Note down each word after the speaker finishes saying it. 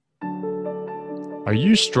Are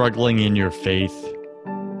you struggling in your faith?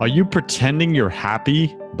 Are you pretending you're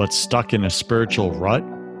happy but stuck in a spiritual rut?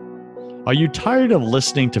 Are you tired of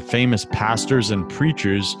listening to famous pastors and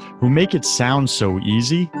preachers who make it sound so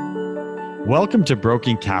easy? Welcome to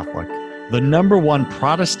Broken Catholic, the #1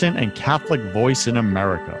 Protestant and Catholic voice in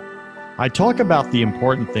America. I talk about the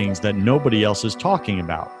important things that nobody else is talking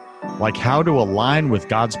about, like how to align with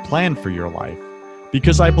God's plan for your life,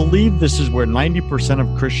 because I believe this is where 90%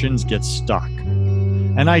 of Christians get stuck.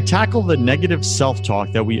 And I tackle the negative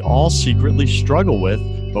self-talk that we all secretly struggle with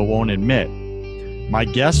but won't admit. My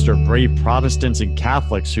guests are brave Protestants and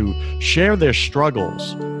Catholics who share their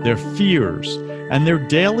struggles, their fears, and their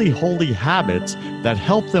daily holy habits that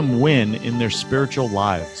help them win in their spiritual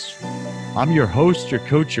lives. I'm your host, your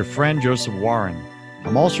coach, your friend, Joseph Warren.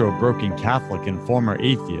 I'm also a broken Catholic and former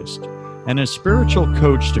atheist, and a spiritual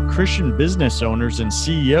coach to Christian business owners and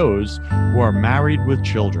CEOs who are married with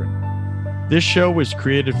children. This show was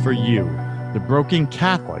created for you, the broken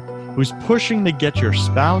Catholic who's pushing to get your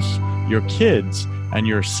spouse, your kids, and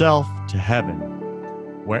yourself to heaven.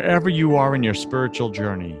 Wherever you are in your spiritual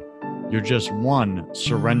journey, you're just one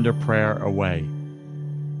surrender prayer away.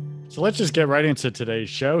 So let's just get right into today's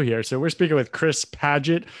show here. So we're speaking with Chris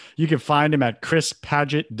Padgett. You can find him at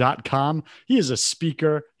chrispadgett.com. He is a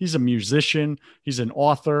speaker, he's a musician, he's an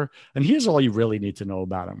author, and here's all you really need to know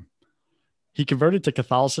about him. He converted to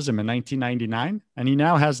Catholicism in 1999, and he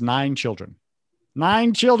now has 9 children.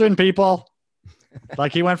 9 children, people.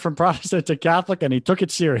 Like he went from Protestant to Catholic, and he took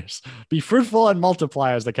it serious. Be fruitful and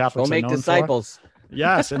multiply, as the Catholics Go make are known disciples. for.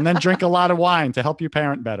 Yes, and then drink a lot of wine to help you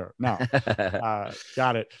parent better. No,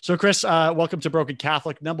 got it. So, Chris, welcome to Broken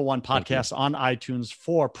Catholic, #1 podcast on iTunes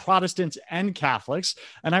for Protestants and Catholics.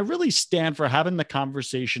 And I really stand for having the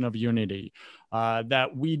conversation of unity,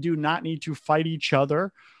 that we do not need to fight each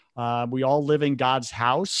other. We all live in God's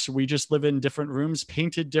house. We just live in different rooms,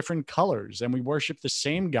 painted different colors, and we worship the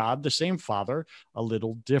same God, the same Father, a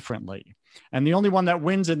little differently. And the only one that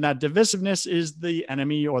wins in that divisiveness is the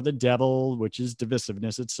enemy or the devil, which is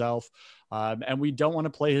divisiveness itself. And we don't want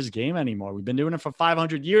to play his game anymore. We've been doing it for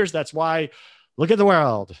 500 years. That's why, look at the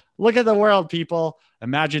world. Look at the world, people.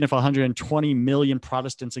 Imagine if 120 million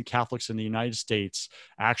Protestants and Catholics in the United States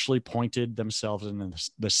actually pointed themselves in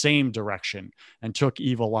the same direction and took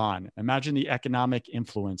evil on. Imagine the economic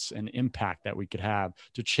influence and impact that we could have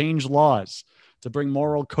to change laws, to bring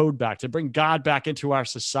moral code back, to bring God back into our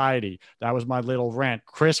society. That was my little rant.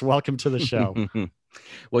 Chris, welcome to the show.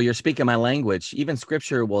 Well, you're speaking my language. Even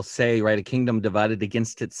scripture will say, right, a kingdom divided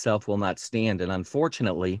against itself will not stand. And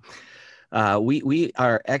unfortunately, we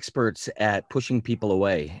are experts at pushing people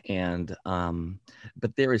away, and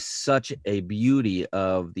but there is such a beauty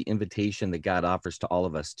of the invitation that God offers to all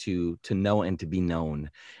of us to know and to be known,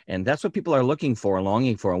 and that's what people are looking for and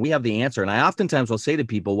longing for, and we have the answer. And I oftentimes will say to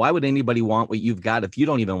people, "Why would anybody want what you've got if you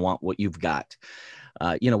don't even want what you've got?"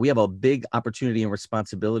 We have a big opportunity and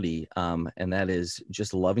responsibility, and that is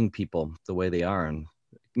just loving people the way they are, and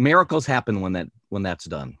miracles happen when that's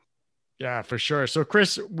done. Yeah, for sure. So,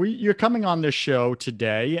 Chris, you're coming on this show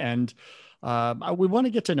today, and we want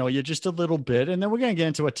to get to know you just a little bit, and then we're going to get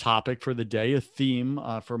into a topic for the day, a theme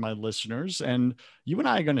for my listeners. And you and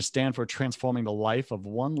I are going to stand for transforming the life of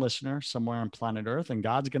one listener somewhere on planet Earth, and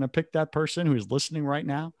God's going to pick that person who's listening right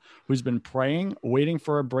now, who's been praying, waiting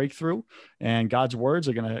for a breakthrough, and God's words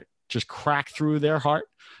are going to just crack through their heart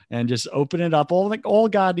and just open it up. All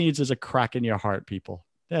God needs is a crack in your heart, people.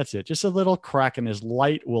 That's it. Just a little crack, and his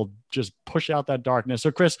light will just push out that darkness.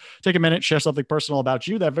 So, Chris, take a minute, share something personal about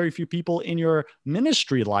you that very few people in your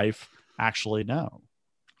ministry life actually know.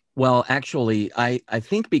 Well, actually, I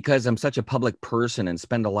think because I'm such a public person and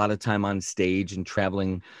spend a lot of time on stage and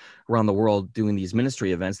traveling around the world doing these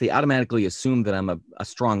ministry events, they automatically assume that I'm a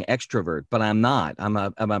strong extrovert, but I'm not. I'm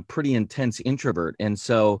a pretty intense introvert. And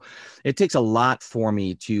so it takes a lot for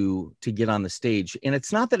me to get on the stage. And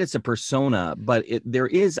it's not that it's a persona, but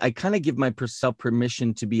I kind of give myself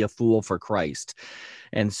permission to be a fool for Christ.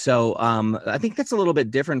 And so I think that's a little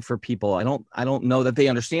bit different for people. I don't know that they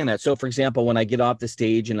understand that. So, for example, when I get off the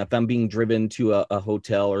stage and if I'm being driven to a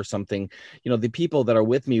hotel or something, the people that are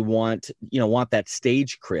with me want that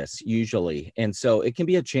stage Chris usually. And so it can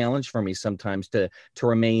be a challenge for me sometimes to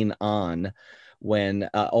remain on when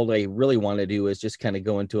all I really want to do is just kind of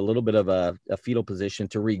go into a little bit of a fetal position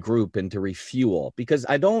to regroup and to refuel, because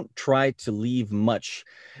I don't try to leave much,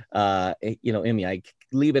 in me. I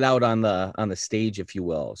leave it out on the stage, if you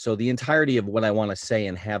will. So the entirety of what I want to say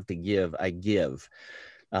and have to give, I give.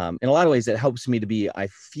 In a lot of ways, it helps me to be, I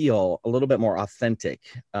feel, a little bit more authentic.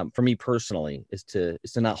 For me personally, is to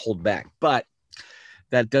not hold back. But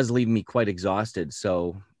that does leave me quite exhausted.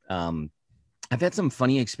 So I've had some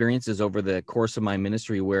funny experiences over the course of my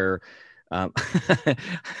ministry where um,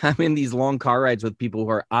 I'm in these long car rides with people who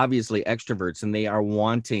are obviously extroverts and they are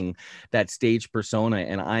wanting that stage persona.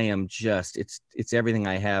 And I am just, it's everything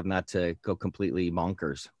I have not to go completely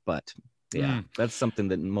bonkers. But yeah, that's something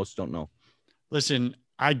that most don't know. Listen,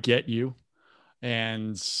 I get you.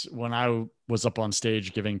 And when I was up on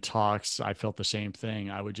stage giving talks, I felt the same thing.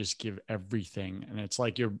 I would just give everything. And it's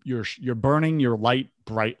like you're burning your light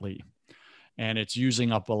brightly, and it's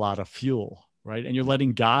using up a lot of fuel, right? And you're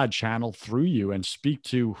letting God channel through you and speak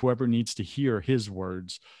to whoever needs to hear his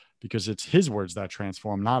words, because it's his words that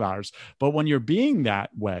transform, not ours. But when you're being that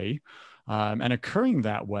way, and occurring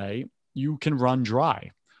that way, you can run dry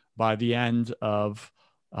by the end of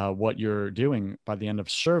what you're doing, by the end of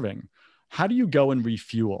serving. How do you go and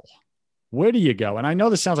refuel? Where do you go? And I know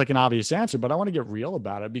this sounds like an obvious answer, but I want to get real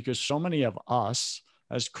about it, because so many of us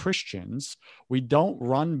as Christians, we don't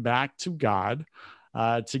run back to God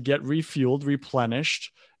to get refueled,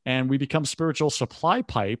 replenished, and we become spiritual supply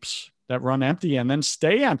pipes that run empty and then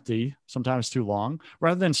stay empty, sometimes too long,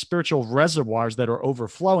 rather than spiritual reservoirs that are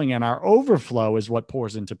overflowing. And our overflow is what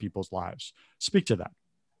pours into people's lives. Speak to that.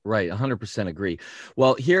 Right, 100% agree.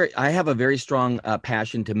 Well, here I have a very strong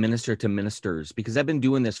passion to minister to ministers, because I've been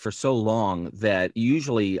doing this for so long that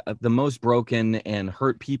usually the most broken and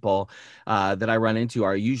hurt people that I run into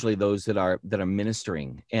are usually those that are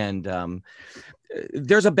ministering. And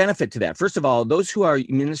there's a benefit to that. First of all, those who are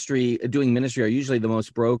doing ministry are usually the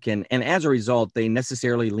most broken, and as a result, they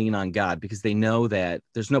necessarily lean on God because they know that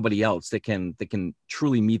there's nobody else that can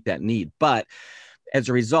truly meet that need. But as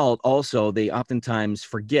a result, also, they oftentimes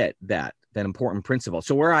forget that important principle.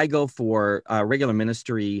 So where I go for regular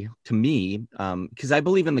ministry, to me, because I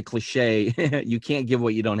believe in the cliche, you can't give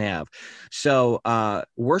what you don't have. So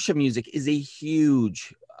worship music is a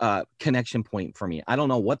huge connection point for me. I don't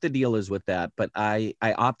know what the deal is with that, but I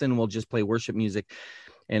often will just play worship music.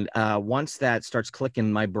 And once that starts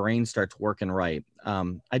clicking, my brain starts working right.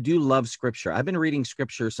 I do love scripture. I've been reading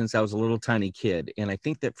scripture since I was a little tiny kid. And I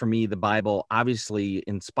think that for me, the Bible, obviously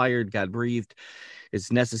inspired, God breathed,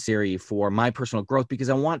 is necessary for my personal growth because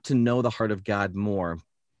I want to know the heart of God more.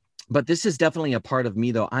 But this is definitely a part of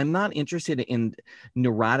me, though. I'm not interested in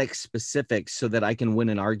neurotic specifics so that I can win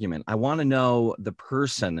an argument. I want to know the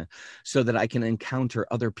person so that I can encounter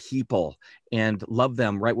other people and love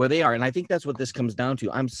them right where they are. And I think that's what this comes down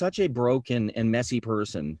to. I'm such a broken and messy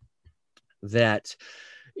person that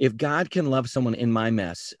if God can love someone in my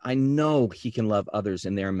mess, I know he can love others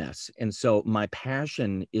in their mess. And so my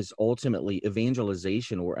passion is ultimately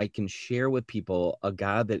evangelization, where I can share with people a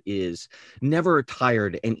God that is never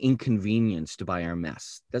tired and inconvenienced by our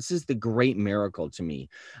mess. This is the great miracle to me.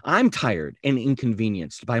 I'm tired and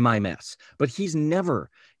inconvenienced by my mess, but he's never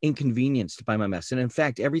inconvenienced by my mess. And in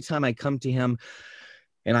fact, every time I come to him,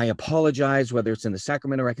 and I apologize, whether it's in the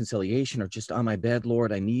sacrament of reconciliation or just on my bed,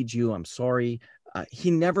 Lord, I need you, I'm sorry.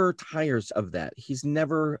 He never tires of that. He's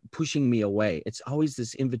never pushing me away. It's always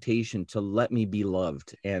this invitation to let me be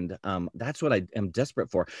loved. And that's what I am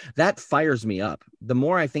desperate for. That fires me up. The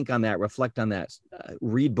more I think on that, reflect on that,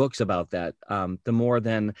 read books about that, the more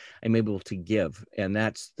then I'm able to give. And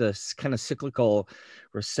that's the kind of cyclical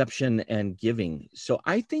reception and giving. So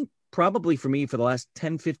I think probably for me, for the last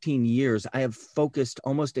 10, 15 years, I have focused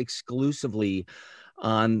almost exclusively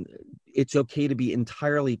on it's okay to be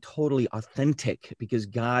entirely, totally authentic, because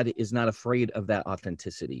God is not afraid of that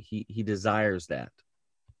authenticity. He desires that.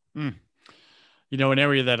 You know, an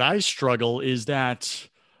area that I struggle is that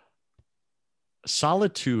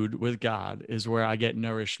solitude with God is where I get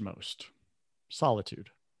nourished most. Solitude.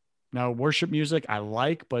 Now, worship music I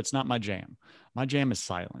like, but it's not my jam. My jam is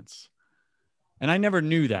silence. And I never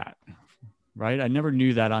knew that, right? I never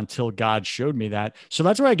knew that until God showed me that. So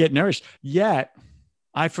that's where I get nourished. Yet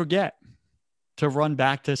I forget to run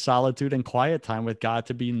back to solitude and quiet time with God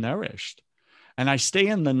to be nourished. And I stay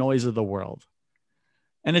in the noise of the world.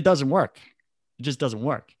 And it doesn't work. It just doesn't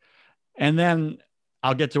work. And then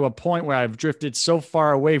I'll get to a point where I've drifted so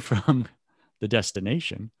far away from the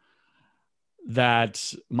destination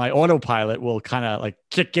that my autopilot will kind of like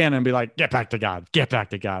kick in and be like, get back to God, get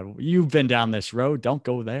back to God. You've been down this road. Don't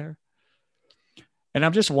go there. And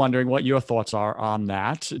I'm just wondering what your thoughts are on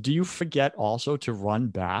that. Do you forget also to run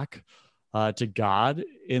back to God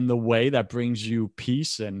in the way that brings you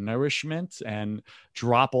peace and nourishment, and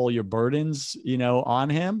drop all your burdens, you know, on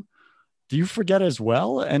him? Do you forget as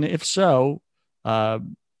well? And if so,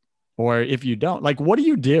 or if you don't, like, what do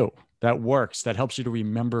you do that works, that helps you to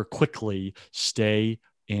remember quickly, stay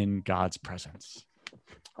in God's presence?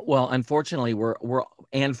 Well, unfortunately,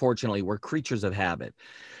 we're creatures of habit.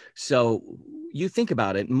 So you think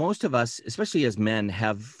about it, most of us, especially as men,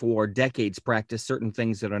 have for decades practiced certain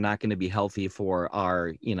things that are not going to be healthy for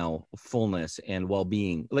our, fullness and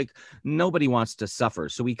well-being. Like, nobody wants to suffer.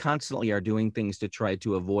 So we constantly are doing things to try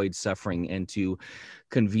to avoid suffering and to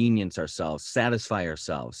convenience ourselves, satisfy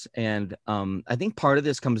ourselves. And I think part of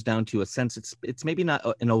this comes down to a sense, it's maybe not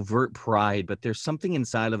an overt pride, but there's something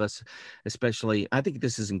inside of us, especially, I think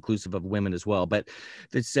this is inclusive of women as well, but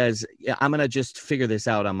that says, yeah, I'm going to just figure this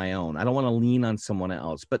out on my own. I don't want to lean on someone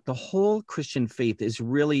else. But the whole Christian faith is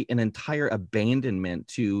really an entire abandonment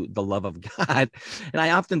to the love of God. And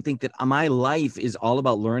I often think that my life is all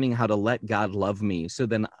about learning how to let God love me so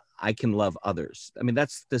then I can love others. I mean,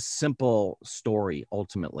 that's the simple story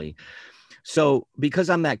ultimately. So because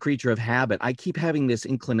I'm that creature of habit, I keep having this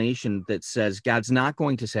inclination that says God's not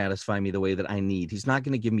going to satisfy me the way that I need. He's not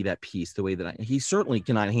going to give me that peace the way that he certainly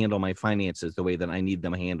cannot handle my finances the way that I need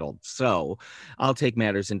them handled. So I'll take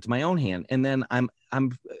matters into my own hand. And then I'm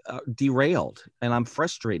derailed and I'm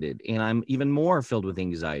frustrated and I'm even more filled with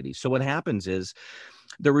anxiety. So what happens is,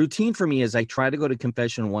 the routine for me is I try to go to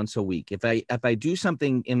confession once a week. If I do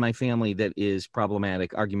something in my family that is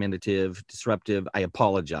problematic, argumentative, disruptive, I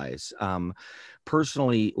apologize.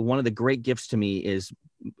 Personally, one of the great gifts to me is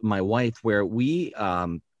my wife, where we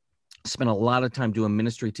spend a lot of time doing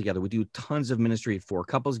ministry together. We do tons of ministry for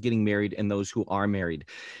couples getting married and those who are married.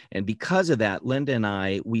 And because of that, Linda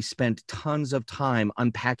and we spent tons of time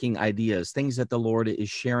unpacking ideas, things that the Lord is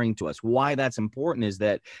sharing to us. Why that's important is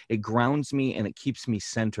that it grounds me and it keeps me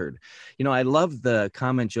centered. I love the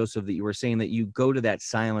comment, Joseph, that you were saying that you go to that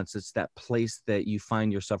silence. It's that place that you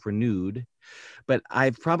find yourself renewed. But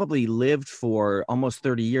I've probably lived for almost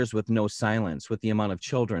 30 years with no silence with the amount of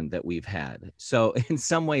children that we've had. So in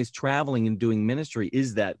some ways, traveling and doing ministry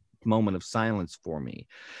is that moment of silence for me.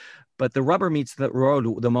 But the rubber meets the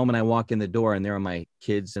road the moment I walk in the door and there are my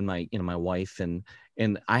kids and my wife,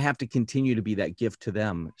 and I have to continue to be that gift to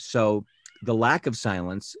them. So the lack of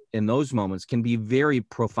silence in those moments can be very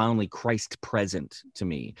profoundly Christ present to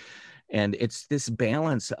me. And it's this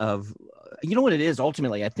balance of, what it is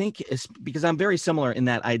ultimately, I think, is because I'm very similar in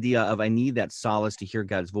that idea of I need that solace to hear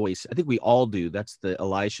God's voice. I think we all do. That's the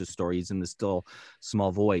Elisha story. He's in the still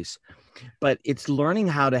small voice. But it's learning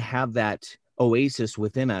how to have that oasis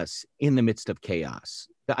within us in the midst of chaos.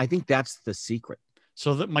 I think that's the secret.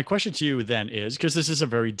 So my question to you then is, because this is a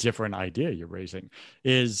very different idea you're raising,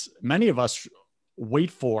 is many of us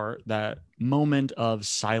wait for that moment of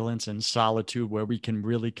silence and solitude where we can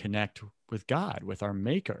really connect with God, with our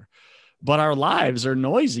maker. But our lives are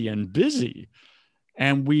noisy and busy,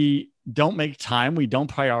 and we don't make time. We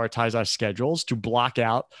don't prioritize our schedules to block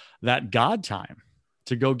out that God time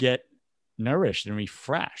to go get nourished and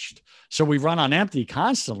refreshed. So we run on empty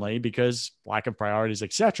constantly because lack of priorities,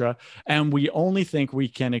 etc. And we only think we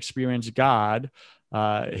can experience God,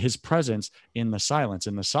 his presence in the silence,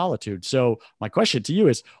 in the solitude. So my question to you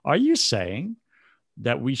is, are you saying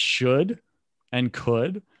that we should and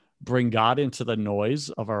could bring God into the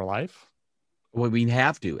noise of our life? Well, we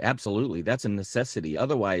have to. Absolutely. That's a necessity.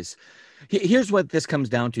 Otherwise, here's what this comes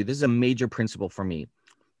down to. This is a major principle for me.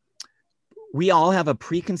 We all have a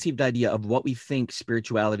preconceived idea of what we think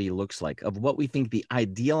spirituality looks like, of what we think the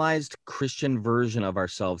idealized Christian version of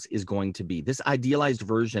ourselves is going to be. This idealized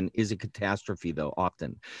version is a catastrophe, though,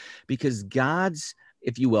 often, because God's,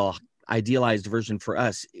 if you will, idealized version for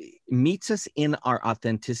us meets us in our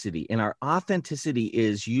authenticity. And our authenticity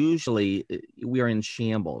is usually we are in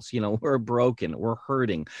shambles. We're broken, we're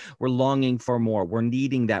hurting, we're longing for more, we're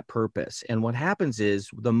needing that purpose. And what happens is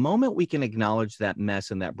the moment we can acknowledge that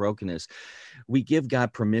mess and that brokenness, we give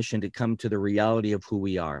God permission to come to the reality of who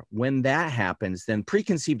we are. When that happens, then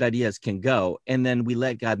preconceived ideas can go, and then we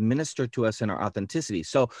let God minister to us in our authenticity.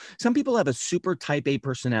 So some people have a super type A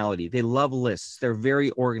personality. They love lists. They're very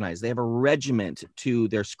organized. They have a regiment to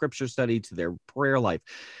their scripture study, to their prayer life.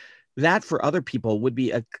 That for other people would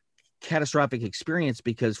be a catastrophic experience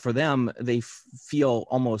because for them, they feel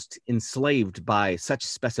almost enslaved by such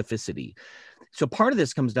specificity. So part of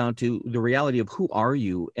this comes down to the reality of who are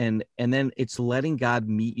you? And then it's letting God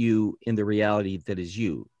meet you in the reality that is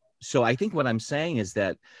you. So I think what I'm saying is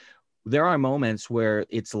that there are moments where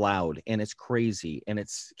it's loud and it's crazy and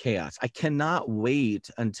it's chaos. I cannot wait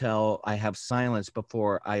until I have silence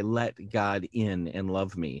before I let God in and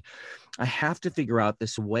love me. I have to figure out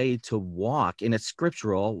this way to walk, and it's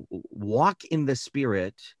scriptural, walk in the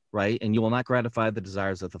Spirit, right? And you will not gratify the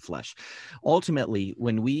desires of the flesh. Ultimately,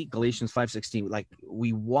 when we, Galatians 5:16, like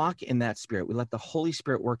we walk in that Spirit, we let the Holy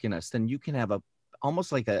Spirit work in us, then you can have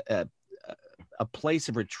almost like a a place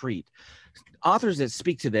of retreat. Authors that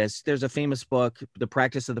speak to this, there's a famous book, The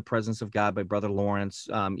Practice of the Presence of God by Brother Lawrence.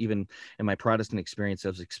 Even in my Protestant experience, I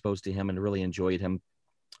was exposed to him and really enjoyed him.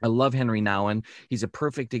 I love Henry Nouwen. He's a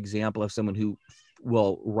perfect example of someone who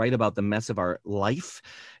will write about the mess of our life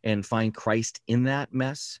and find Christ in that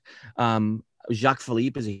mess. Jacques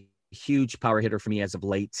Philippe is a huge power hitter for me as of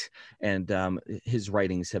late, and his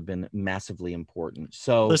writings have been massively important.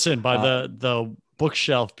 So listen, by the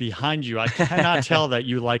bookshelf behind you, I cannot tell that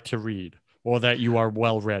you like to read or that you are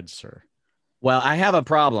well read, sir. Well, I have a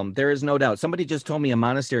problem. There is no doubt. Somebody just told me a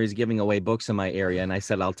monastery is giving away books in my area, and I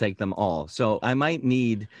said I'll take them all. So I might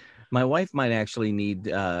need, my wife might actually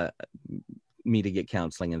need me to get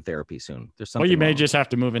counseling and therapy soon. There's something. Well, you may wrong. just have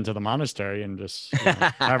to move into the monastery and just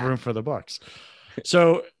have room for the books.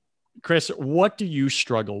 So, Chris, what do you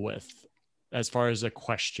struggle with as far as a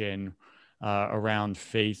question around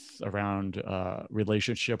faith, around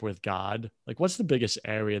relationship with God? Like, what's the biggest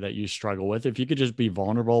area that you struggle with? If you could just be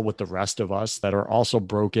vulnerable with the rest of us that are also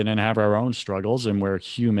broken and have our own struggles, and we're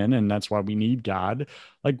human, and that's why we need God.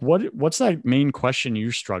 Like, what's that main question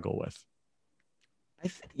you struggle with?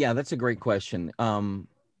 Yeah, that's a great question.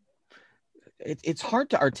 It's hard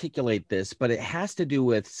to articulate this, but it has to do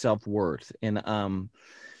with self-worth. And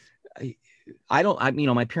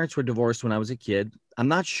my parents were divorced when I was a kid. I'm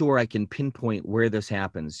not sure I can pinpoint where this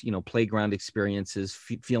happens, playground experiences,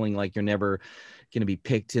 feeling like you're never going to be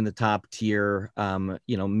picked in the top tier,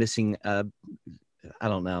 missing, I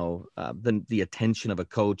don't know, the attention of a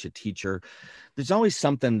coach, a teacher. There's always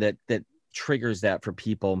something that triggers that for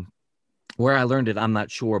people. Where I learned it, I'm not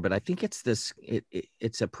sure, but I think it's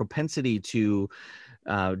it's a propensity to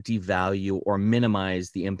devalue or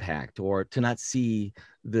minimize the impact, or to not see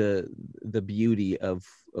the beauty of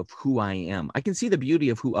who I am. I can see the beauty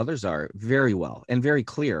of who others are very well and very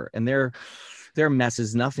clear, and their mess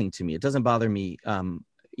is nothing to me. It doesn't bother me.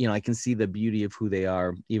 I can see the beauty of who they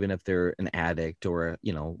are, even if they're an addict or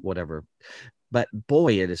whatever. But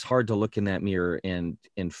boy, it is hard to look in that mirror and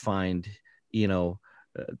find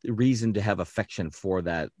reason to have affection for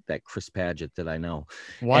that Chris Paget that I know.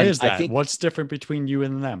 Why is that? What's different between you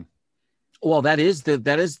and them? Well, that is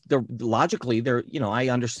the logically there, I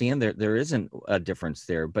understand there isn't a difference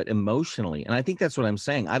there, but emotionally, and I think that's what I'm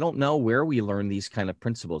saying. I don't know where we learn these kind of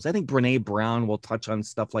principles. I think Brene Brown will touch on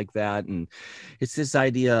stuff like that. And it's this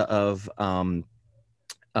idea of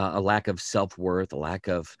a lack of self-worth, a lack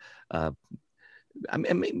of,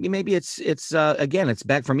 maybe it's again, it's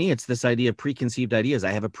back for me. It's this idea of preconceived ideas.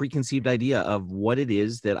 I have a preconceived idea of what it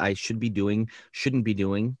is that I should be doing, shouldn't be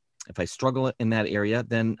doing. If I struggle in that area,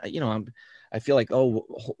 then I feel like, oh,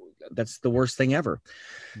 that's the worst thing ever.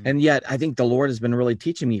 Mm-hmm. And yet, I think the Lord has been really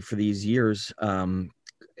teaching me for these years.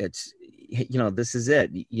 It's this is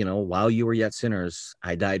it. While you were yet sinners,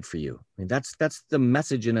 I died for you. I mean, that's the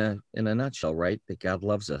message in a nutshell, right? That God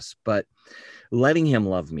loves us, but letting Him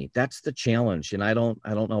love me, that's the challenge. And I don't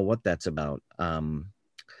know what that's about. And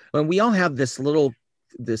we all have this little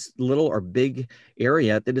or big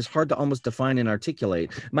area that is hard to almost define and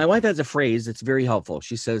articulate. My wife has a phrase that's very helpful.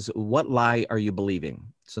 She says, "What lie are you believing?"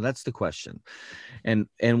 So that's the question. And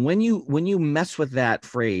when you mess with that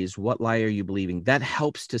phrase, "What lie are you believing?" that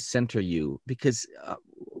helps to center you, because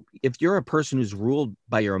if you're a person who's ruled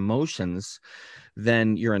by your emotions,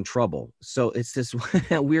 then you're in trouble. So it's this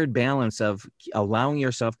weird balance of allowing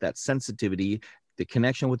yourself that sensitivity, the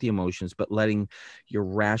connection with the emotions, but letting your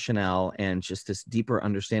rationale and just this deeper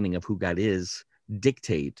understanding of who God is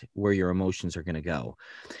dictate where your emotions are going to go.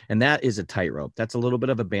 And that is a tightrope. That's a little bit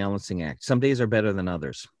of a balancing act. Some days are better than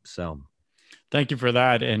others. So thank you for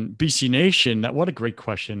that. And BC Nation, what a great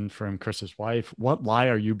question from Chris's wife. What lie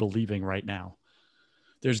are you believing right now?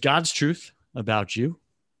 There's God's truth about you,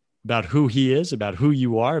 about who He is, about who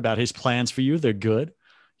you are, about His plans for you. They're good.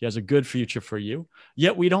 He has a good future for you.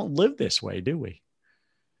 Yet we don't live this way, do we?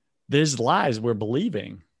 There's lies we're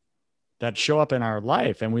believing that show up in our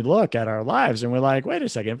life, and we look at our lives and we're like, wait a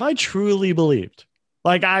second, if I truly believed,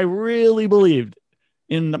 like I really believed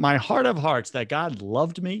in my heart of hearts that God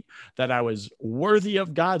loved me, that I was worthy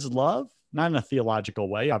of God's love, not in a theological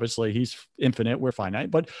way, obviously He's infinite, we're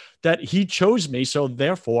finite, but that He chose me, so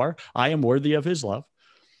therefore I am worthy of His love.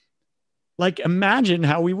 Like, imagine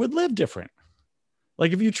how we would live different.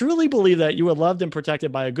 Like, if you truly believe that you were loved and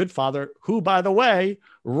protected by a good Father, who, by the way,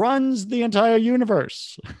 runs the entire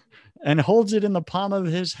universe and holds it in the palm of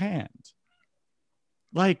His hand,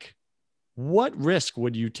 like, what risk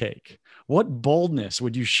would you take? What boldness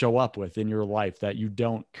would you show up with in your life that you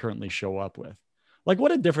don't currently show up with? Like,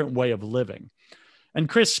 what a different way of living. And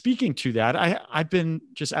Chris, speaking to that, I've been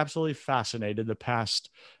just absolutely fascinated the past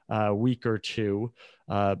week or two,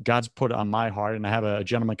 God's put on my heart, and I have a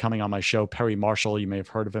gentleman coming on my show, Perry Marshall. You may have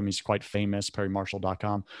heard of him. He's quite famous,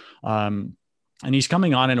 perrymarshall.com. And he's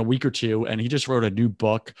coming on in a week or two, and he just wrote a new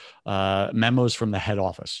book, Memos from the Head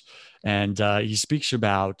Office. And he speaks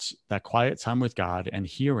about that quiet time with God and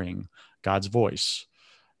hearing God's voice.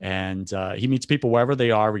 And he meets people wherever they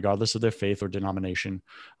are, regardless of their faith or denomination,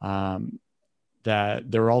 that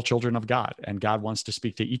they're all children of God. And God wants to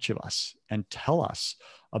speak to each of us and tell us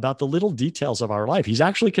about the little details of our life. He's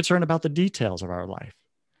actually concerned about the details of our life.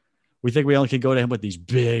 We think we only can go to him with these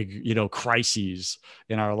big, crises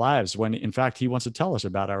in our lives, when in fact, he wants to tell us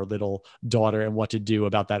about our little daughter and what to do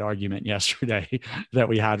about that argument yesterday that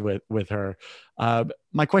we had with her.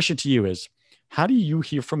 My question to you is, how do you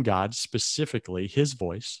hear from God, specifically his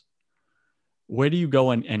voice? Where do you go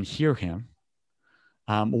and hear him?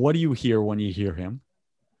 What do you hear when you hear him?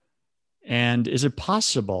 And is it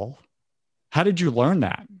possible? How did you learn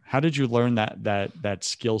that? How did you learn that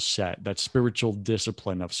skill set, that spiritual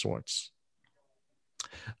discipline of sorts?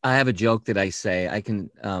 I have a joke that I say. I can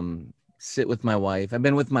sit with my wife. I've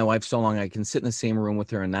been with my wife so long, I can sit in the same room with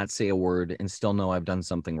her and not say a word and still know I've done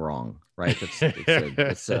something wrong, right?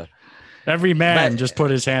 Every man just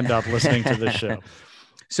put his hand up listening to this show.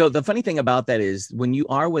 So the funny thing about that is, when you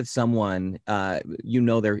are with someone,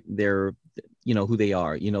 they're who they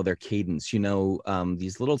are, their cadence,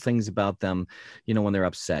 these little things about them, when they're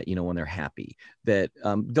upset, when they're happy, that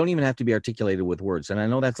don't even have to be articulated with words. And I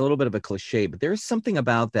know that's a little bit of a cliche, but there's something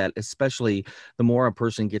about that, especially the more a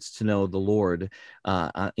person gets to know the Lord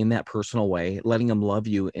in that personal way, letting him love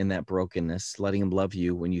you in that brokenness, letting him love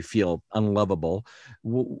you when you feel unlovable.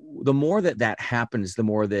 The more that happens, the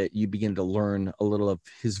more that you begin to learn a little of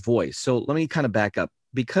his voice. So let me kind of back up.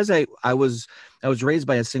 Because I was raised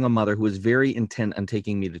by a single mother who was very intent on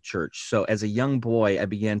taking me to church. So as a young boy, I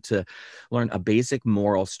began to learn a basic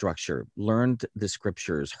moral structure, learned the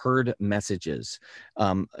scriptures, heard messages.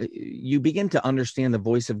 You begin to understand the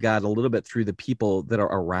voice of God a little bit through the people that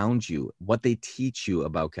are around you, what they teach you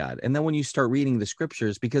about God. And then when you start reading the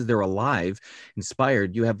scriptures, because they're alive,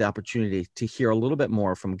 inspired, you have the opportunity to hear a little bit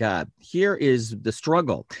more from God. Here is the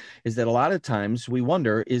struggle, is that a lot of times we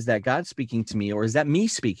wonder, is that God speaking to me, or is that me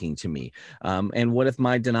speaking to me? And what if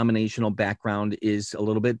my denominational background is a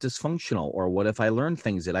little bit dysfunctional? Or what if I learn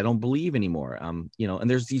things that I don't believe anymore? And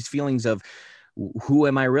there's these feelings of, who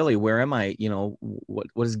am I really? Where am I? What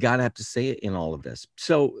does God have to say in all of this?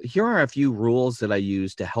 So here are a few rules that I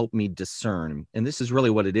use to help me discern. And this is really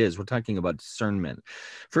what it is. We're talking about discernment.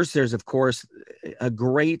 First, there's, of course, a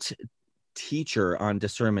great teacher on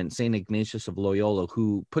discernment, St. Ignatius of Loyola,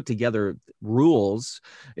 who put together rules,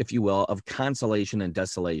 if you will, of consolation and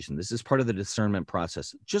desolation. This is part of the discernment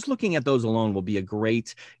process. Just looking at those alone will be a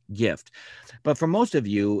great gift. But for most of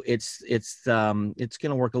you, it's going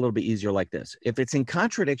to work a little bit easier like this. If it's in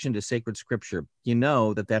contradiction to sacred scripture, you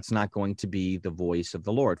know that that's not going to be the voice of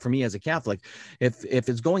the Lord. For me as a Catholic, if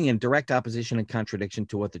it's going in direct opposition and contradiction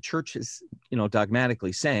to what the church is,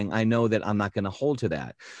 dogmatically saying, I know that I'm not going to hold to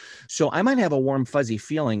that. So I might have a warm, fuzzy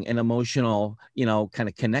feeling, an emotional, kind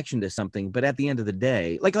of connection to something. But at the end of the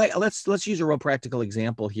day, like let's use a real practical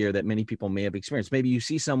example here that many people may have experienced. Maybe you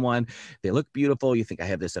see someone, they look beautiful. You think, I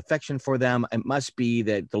have this affection for them. It must be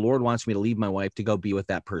that the Lord wants me to leave my wife to go be with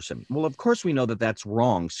that person. Well, of course, we know that that's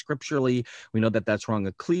wrong scripturally. We know that that's wrong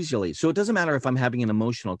ecclesially. So it doesn't matter if I'm having an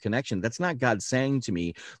emotional connection. That's not God saying to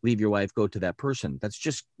me, leave your wife, go to that person. That's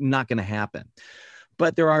just not going to happen.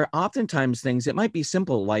 But there are oftentimes things that might be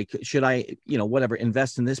simple, like, should I,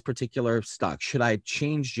 invest in this particular stock? Should I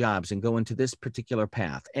change jobs and go into this particular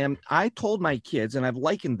path? And I told my kids, and I've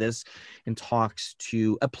likened this in talks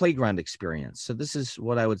to a playground experience. So this is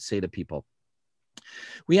what I would say to people.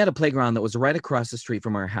 We had a playground that was right across the street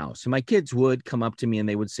from our house. And my kids would come up to me and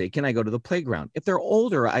they would say, can I go to the playground? If they're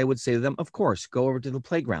older, I would say to them, of course, go over to the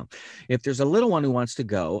playground. If there's a little one who wants to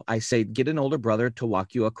go, I say, get an older brother to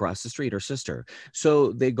walk you across the street, or sister.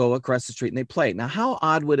 So they go across the street and they play. Now, how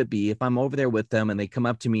odd would it be if I'm over there with them and they come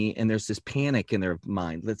up to me and there's this panic in their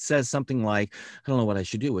mind that says something like, I don't know what I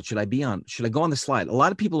should do. What should I be on? Should I go on the slide? A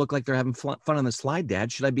lot of people look like they're having fun on the slide,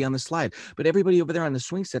 Dad. Should I be on the slide? But everybody over there on the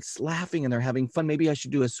swing set's laughing and they're having fun. Maybe I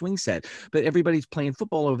should do a swing set, but everybody's playing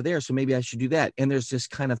football over there. So maybe I should do that. And there's this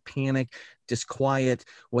kind of panic, disquiet.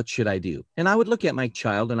 What should I do? And I would look at my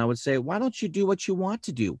child and I would say, why don't you do what you want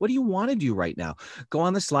to do? What do you want to do right now? Go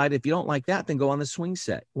on the slide. If you don't like that, then go on the swing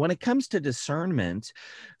set. When it comes to discernment,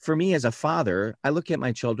 for me as a father, I look at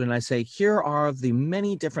my children and I say, here are the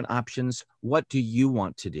many different options. What do you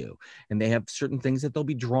want to do? And they have certain things that they'll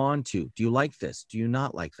be drawn to. Do you like this? Do you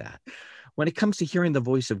not like that? When it comes to hearing the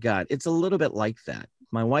voice of God, it's a little bit like that.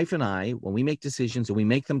 My wife and I, when we make decisions and we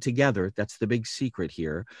make them together, that's the big secret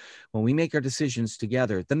here. When we make our decisions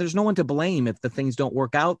together, then there's no one to blame if the things don't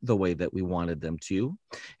work out the way that we wanted them to.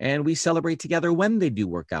 And we celebrate together when they do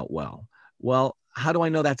work out well. Well, how do I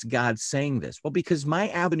know that's God saying this? Well, because my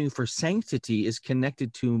avenue for sanctity is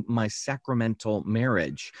connected to my sacramental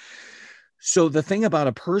marriage. So the thing about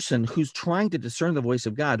a person who's trying to discern the voice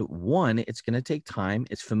of God, one, it's going to take time.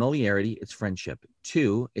 It's familiarity. It's friendship.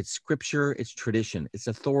 Two, it's scripture. It's tradition. It's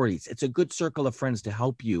authorities. It's a good circle of friends to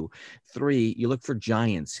help you. Three, you look for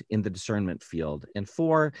giants in the discernment field. And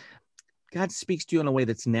four, God speaks to you in a way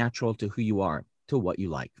that's natural to who you are, to what you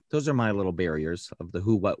like. Those are my little barriers of the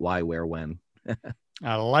who, what, why, where, when.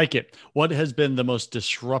 I like it. What has been the most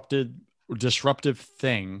disruptive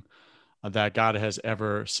thing that God has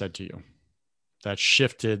ever said to you that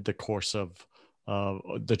shifted the course of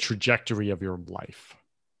the trajectory of your life?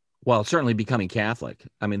 Well, certainly becoming Catholic.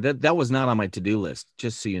 I mean, that was not on my to-do list,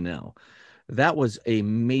 just so you know. That was a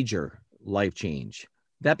major life change.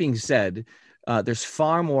 That being said, there's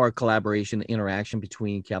far more collaboration, interaction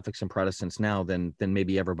between Catholics and Protestants now than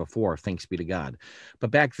maybe ever before, thanks be to God. But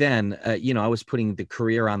back then, I was putting the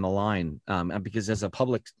career on the line because as a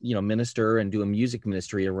public, minister and doing music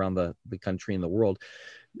ministry around the country and the world,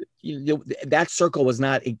 that circle was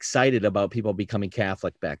not excited about people becoming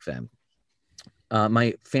Catholic back then.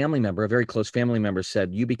 My family member, a very close family member,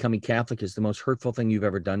 said, "You becoming Catholic is the most hurtful thing you've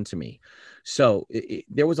ever done to me." So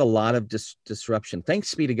there was a lot of disruption.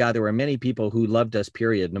 Thanks be to God, there were many people who loved us,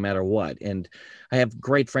 period, no matter what. And I have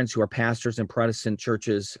great friends who are pastors in Protestant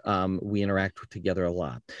churches. We interact together a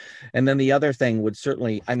lot. And then the other thing would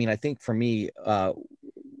certainly, I think for me,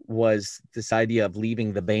 was this idea of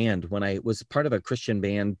leaving the band. When I was part of a Christian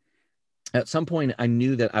band, at some point, I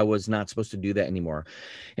knew that I was not supposed to do that anymore.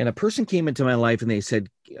 And a person came into my life and they said,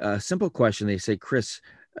 a simple question. They say, "Chris,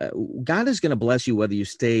 God is going to bless you whether you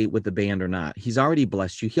stay with the band or not. He's already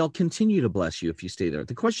blessed you. He'll continue to bless you if you stay there.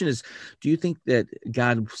 The question is, do you think that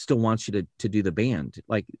God still wants you to do the band?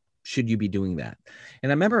 Like, should you be doing that?"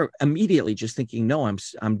 And I remember immediately just thinking, no,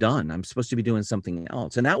 I'm done. I'm supposed to be doing something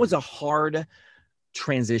else. And that was a hard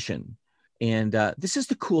transition. And this is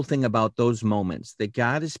the cool thing about those moments, that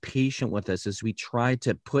God is patient with us as we try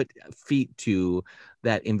to put feet to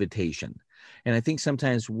that invitation. And I think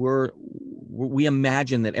sometimes we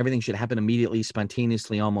imagine that everything should happen immediately,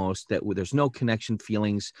 spontaneously, almost, that there's no connection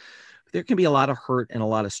feelings. There can be a lot of hurt and a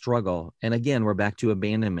lot of struggle. And again, we're back to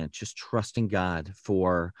abandonment, just trusting God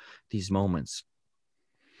for these moments.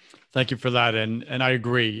 Thank you for that. And I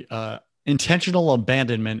agree. Intentional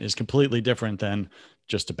abandonment is completely different than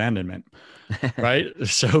just abandonment, right?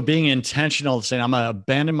 So being intentional, saying, I'm going to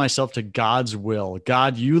abandon myself to God's will.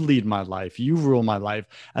 God, you lead my life. You rule my life.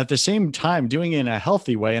 At the same time, doing it in a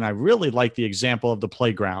healthy way. And I really like the example of the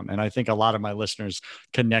playground. And I think a lot of my listeners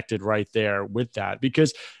connected right there with that,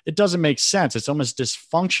 because it doesn't make sense. It's almost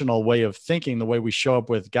dysfunctional way of thinking, the way we show up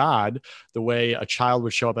with God, the way a child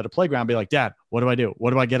would show up at a playground, be like, "Dad, what do I do?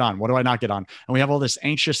 What do I get on? What do I not get on?" And we have all this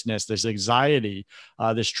anxiousness, this anxiety,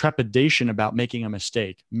 this trepidation about making a mistake,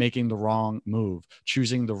 making the wrong move,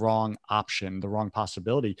 choosing the wrong option, the wrong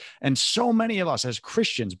possibility. And so many of us as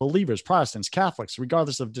Christians, believers, Protestants, Catholics,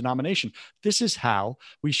 regardless of denomination, this is how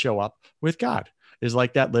we show up with God, is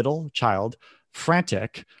like that little child,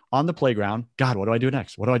 frantic on the playground. "God, what do I do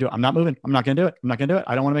next? What do I do? I'm not moving. I'm not going to do it. I'm not going to do it.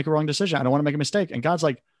 I don't want to make a wrong decision. I don't want to make a mistake." And God's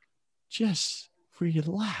like, "Just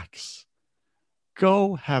relax.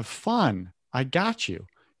 Go have fun. I got you.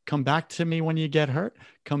 Come back to me when you get hurt.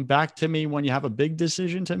 Come back to me when you have a big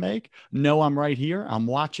decision to make. No, I'm right here. I'm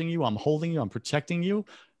watching you. I'm holding you. I'm protecting you.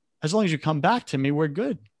 As long as you come back to me, we're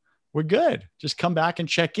good. We're good. Just come back and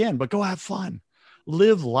check in, but go have fun.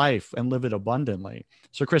 Live life and live it abundantly."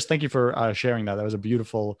 So Chris, thank you for sharing that. That was a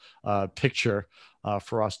beautiful picture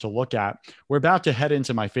for us to look at. We're about to head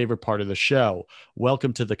into my favorite part of the show.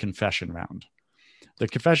 Welcome to the confession round. The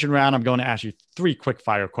confession round, I'm going to ask you 3 quick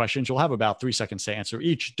fire questions. You'll have about 3 seconds to answer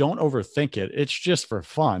each. Don't overthink it. It's just for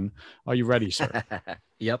fun. Are you ready, sir?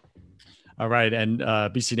 Yep. All right. And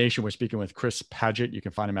BC Nation, we're speaking with Chris Padgett. You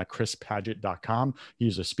can find him at chrispadgett.com.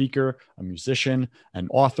 He's a speaker, a musician, an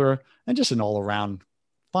author, and just an all-around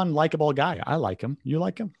fun, likable guy. I like him. You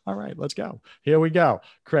like him? All right, let's go. Here we go.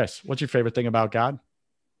 Chris, what's your favorite thing about God?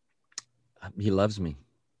 He loves me.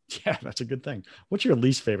 Yeah, that's a good thing. What's your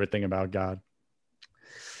least favorite thing about God?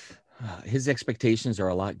 His expectations are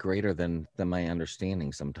a lot greater than my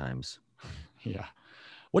understanding sometimes. Yeah.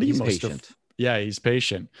 What are you most patient? Yeah, he's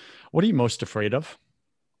patient. What are you most afraid of?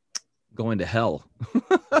 Going to hell.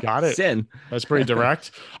 Got it. Sin. That's pretty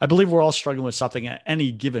direct. I believe we're all struggling with something at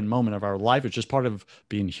any given moment of our life. It's just part of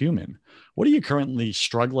being human. What are you currently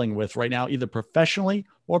struggling with right now, either professionally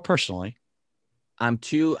or personally? I'm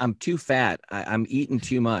too fat. I'm eating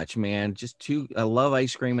too much, man. I love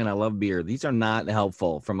ice cream and I love beer. These are not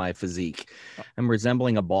helpful for my physique. I'm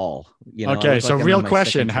resembling a ball. I Okay, look so like I'm real in my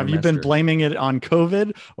question. second Have you been trimester. blaming it on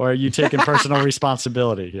COVID or are you taking personal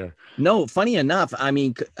responsibility here? No, funny enough, I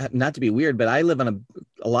mean, not to be weird, but I live on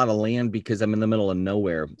a lot of land because I'm in the middle of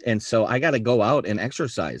nowhere. And so I got to go out and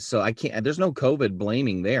exercise. So I can't, there's no COVID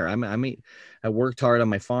blaming there. I worked hard on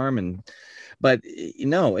my farm but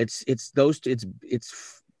it's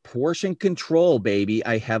portion control, baby.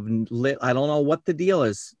 I don't know what the deal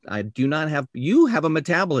is. You have a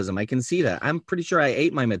metabolism. I can see that. I'm pretty sure I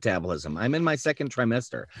ate my metabolism. I'm in my second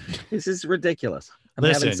trimester. This is ridiculous. I'm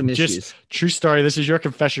having some issues. Just true story. This is your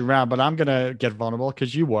confession round, but I'm going to get vulnerable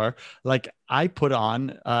because you were like, I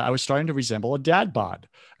was starting to resemble a dad bod.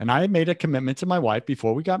 And I made a commitment to my wife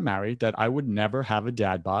before we got married that I would never have a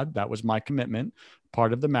dad bod. That was my commitment,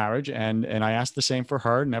 part of the marriage. And I asked the same for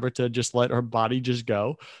her, never to just let her body just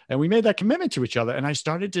go. And we made that commitment to each other. And I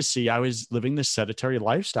started to see I was living this sedentary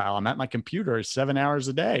lifestyle. I'm at my computer 7 hours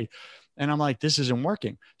a day. And I'm like, this isn't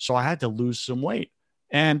working. So I had to lose some weight.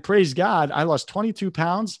 And praise God, I lost 22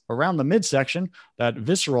 pounds around the midsection, that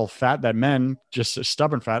visceral fat that men, just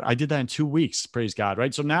stubborn fat. I did that in 2 weeks, praise God,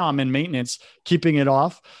 right? So now I'm in maintenance, keeping it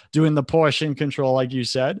off, doing the portion control, like you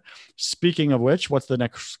said. Speaking of which, what's the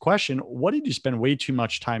next question? What did you spend way too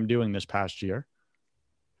much time doing this past year?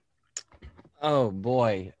 Oh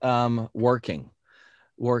boy.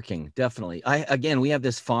 Working, definitely. We have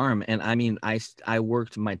this farm and I mean, I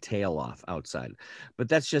worked my tail off outside, but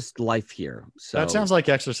that's just life here. So that sounds like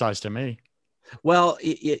exercise to me. Well,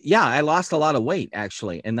 yeah, I lost a lot of weight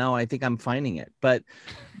actually, and now I think I'm finding it. But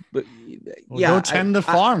well, yeah, go tend the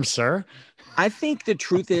farm, sir. I think the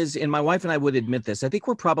truth is, and my wife and I would admit this, I think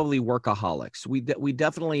we're probably workaholics. We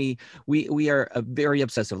definitely we are very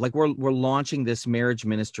obsessive. Like we're launching this marriage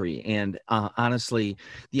ministry, and honestly,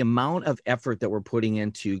 the amount of effort that we're putting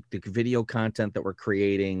into the video content that we're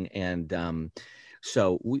creating, and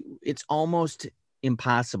it's almost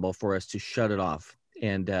impossible for us to shut it off.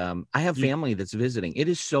 And I have family that's visiting. It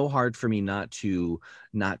is so hard for me not to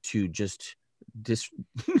just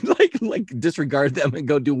disregard them and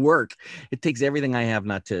go do work. It takes everything I have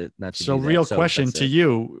not to so do real that. Question to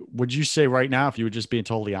you, would you say right now, if you were just being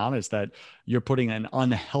totally honest, that you're putting an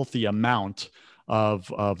unhealthy amount of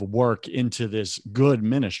work into this good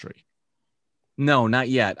ministry? No, not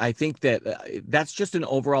yet. I think that that's just an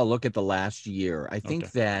overall look at the last year. I think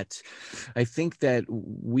that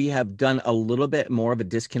we have done a little bit more of a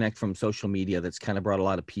disconnect from social media that's kind of brought a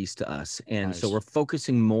lot of peace to us. And so we're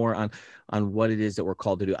focusing more on what it is that we're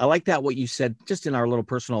called to do. I like that what you said just in our little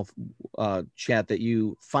personal chat, that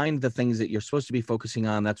you find the things that you're supposed to be focusing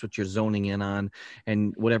on. That's what you're zoning in on,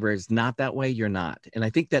 and whatever is not that way, you're not. And I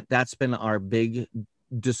think that that's been our big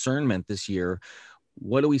discernment this year.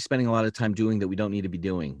 What are we spending a lot of time doing that we don't need to be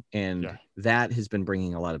doing? And that has been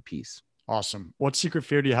bringing a lot of peace. Awesome. What secret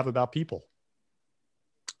fear do you have about people?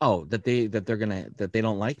 Oh, that they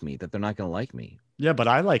don't like me, that they're not going to like me. Yeah, but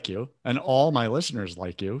I like you and all my listeners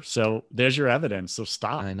like you. So there's your evidence. So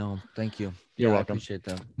stop. I know. Thank you. You're welcome. I appreciate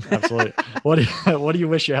that. Absolutely. What do you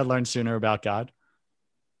wish you had learned sooner about God?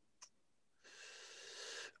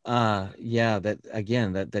 That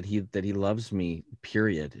he loves me,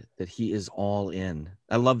 period, that he is all in.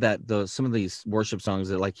 I love that some of these worship songs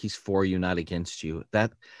that like he's for you, not against you.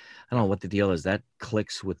 That I don't know what the deal is. That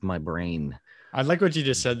clicks with my brain. I like what you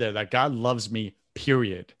just said there, that God loves me,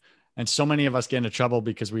 period. And so many of us get into trouble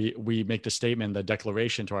because we make the statement, the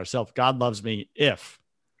declaration to ourselves, God loves me if ...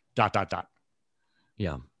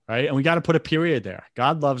 Yeah. Right. And we got to put a period there.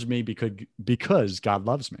 God loves me because God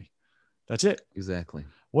loves me. That's it. Exactly.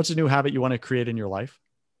 What's a new habit you want to create in your life?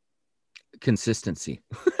 Consistency.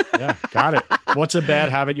 Yeah, got it. What's a bad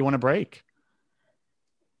habit you want to break?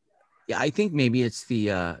 Yeah, I think maybe it's the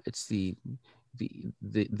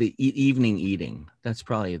evening eating. That's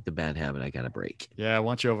probably the bad habit I got to break. Yeah,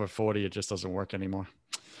 once you're over 40, it just doesn't work anymore.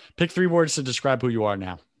 Pick 3 words to describe who you are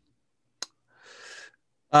now.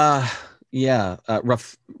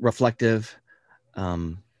 Reflective,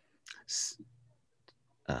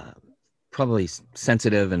 probably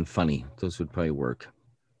sensitive and funny. Those would probably work.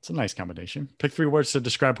 It's a nice combination. Pick 3 words to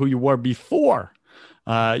describe who you were before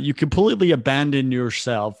you completely abandon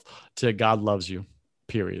yourself to God loves you,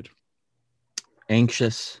 period.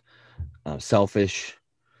 Anxious, selfish,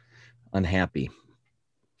 unhappy.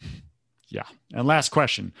 Yeah. And last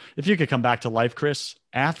question. If you could come back to life, Chris,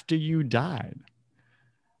 after you died,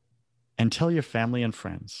 and tell your family and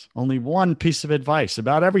friends only one piece of advice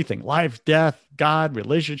about everything, life, death, God,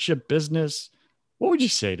 relationship, business, what would you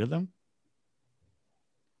say to them?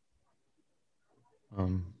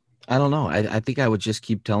 I don't know. I think I would just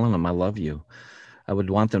keep telling them I love you. I would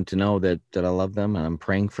want them to know that I love them and I'm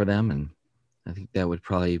praying for them. And I think that would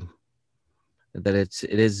probably, that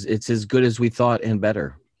it's as good as we thought and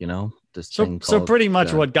better, you know, this thing So called pretty much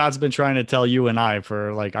God. what God's been trying to tell you and I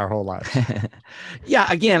for like our whole lives. Yeah.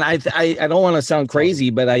 Again, I don't want to sound crazy,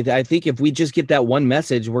 but I think if we just get that one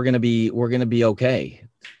message, we're going to be okay.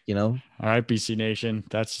 You know? All right, BC Nation.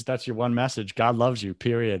 That's your one message. God loves you,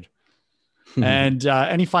 period. And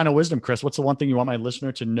any final wisdom, Chris? What's the one thing you want my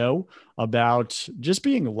listener to know about just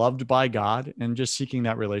being loved by God and just seeking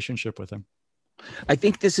that relationship with him? I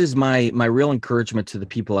think this is my real encouragement to the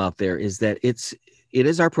people out there is that it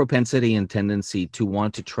is our propensity and tendency to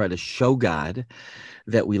want to try to show God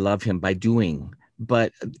that we love him by doing,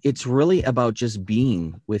 but it's really about just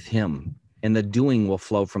being with him, and the doing will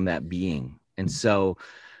flow from that being. And so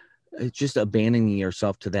it's just abandoning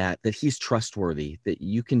yourself to that he's trustworthy, that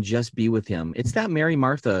you can just be with him. It's that Mary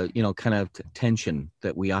Martha, kind of tension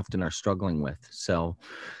that we often are struggling with. So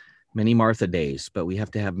many Martha days, but we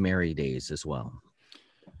have to have Mary days as well.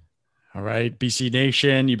 All right, BC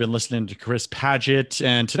Nation, you've been listening to Chris Padgett.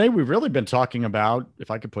 And today we've really been talking about,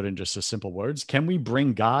 if I could put in just a simple words, can we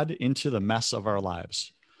bring God into the mess of our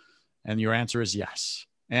lives? And your answer is yes.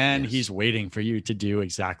 And yes. He's waiting for you to do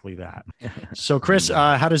exactly that. So Chris,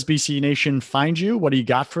 how does BC Nation find you? What do you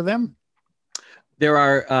got for them? There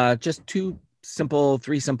are just three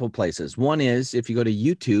simple places. One is if you go to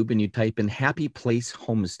YouTube and you type in Happy Place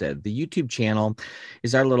Homestead. The YouTube channel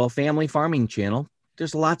is our little family farming channel.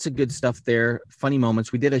 There's lots of good stuff there, funny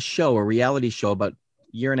moments. We did a reality show about a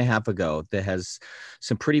year and a half ago that has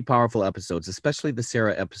some pretty powerful episodes, especially the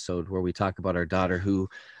Sarah episode where we talk about our daughter who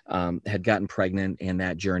had gotten pregnant and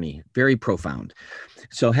that journey. Very profound.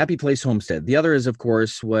 So Happy Place Homestead. The other is, of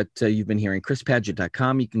course, what you've been hearing,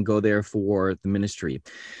 chrispadgett.com. You can go there for the ministry.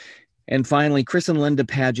 And finally,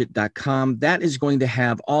 chrisandlindapadgett.com. That is going to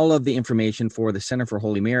have all of the information for the Center for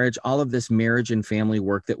Holy Marriage, all of this marriage and family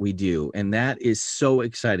work that we do. And that is so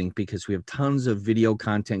exciting because we have tons of video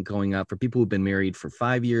content going up for people who've been married for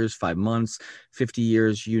 5 years, 5 months, 50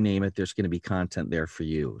 years, you name it. There's going to be content there for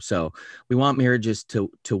you. So we want marriages to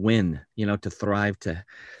win, to thrive, to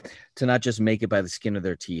not just make it by the skin of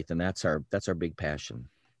their teeth. And that's our big passion.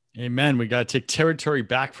 Amen. We got to take territory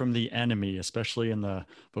back from the enemy, especially in the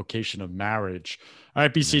vocation of marriage. All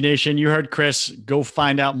right, BC Nation, you heard Chris. Go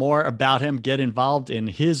find out more about him. Get involved in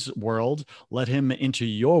his world. Let him into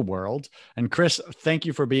your world. And Chris, thank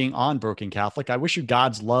you for being on Broken Catholic. I wish you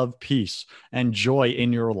God's love, peace, and joy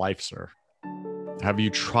in your life, sir. Have you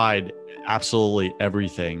tried absolutely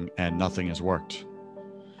everything and nothing has worked?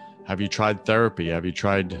 Have you tried therapy? Have you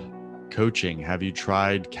tried coaching? Have you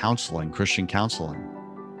tried counseling, Christian counseling?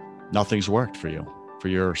 Nothing's worked for you, for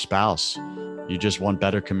your spouse. You just want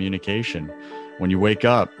better communication. When you wake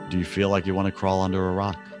up, do you feel like you want to crawl under a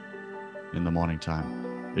rock in the morning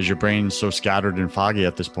time? Is your brain so scattered and foggy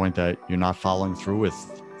at this point that you're not following through with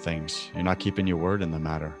things? You're not keeping your word in the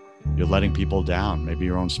matter. You're letting people down, maybe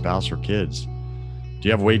your own spouse or kids. Do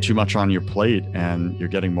you have way too much on your plate and you're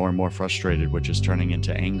getting more and more frustrated, which is turning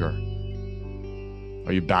into anger?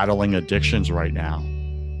 Are you battling addictions right now?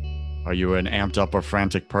 Are you an amped up or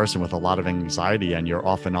frantic person with a lot of anxiety and you're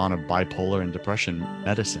off and on of bipolar and depression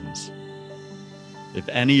medicines? If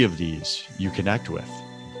any of these you connect with,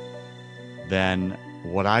 then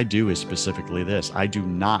what I do is specifically this. I do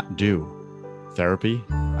not do therapy.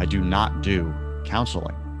 I do not do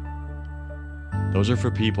counseling. Those are for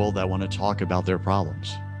people that want to talk about their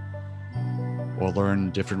problems or learn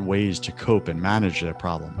different ways to cope and manage their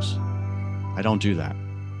problems. I don't do that.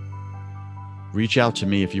 Reach out to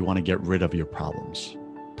me if you want to get rid of your problems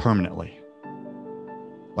permanently.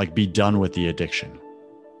 Like be done with the addiction.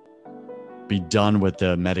 Be done with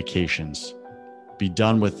the medications. Be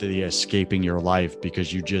done with the escaping your life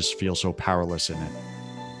because you just feel so powerless in it.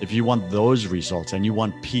 If you want those results and you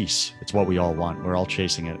want peace, it's what we all want. We're all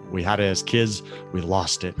chasing it. We had it as kids. We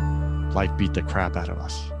lost it. Life beat the crap out of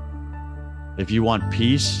us. If you want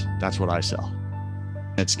peace, that's what I sell.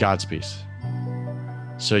 It's God's peace.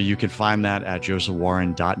 So you can find that at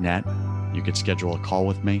josephwarren.net. You can schedule a call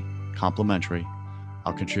with me, complimentary.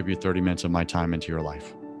 I'll contribute 30 minutes of my time into your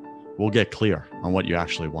life. We'll get clear on what you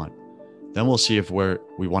actually want. Then we'll see if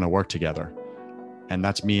we want to work together. And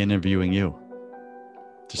that's me interviewing you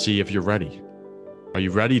to see if you're ready. Are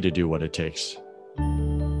you ready to do what it takes?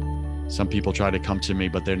 Some people try to come to me,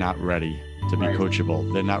 but they're not ready to be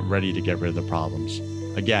coachable. They're not ready to get rid of the problems.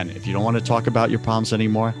 Again, if you don't want to talk about your problems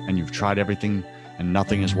anymore and you've tried everything and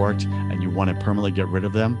nothing has worked and you want to permanently get rid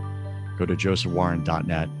of them, go to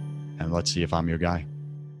josephwarren.net and let's see if I'm your guy.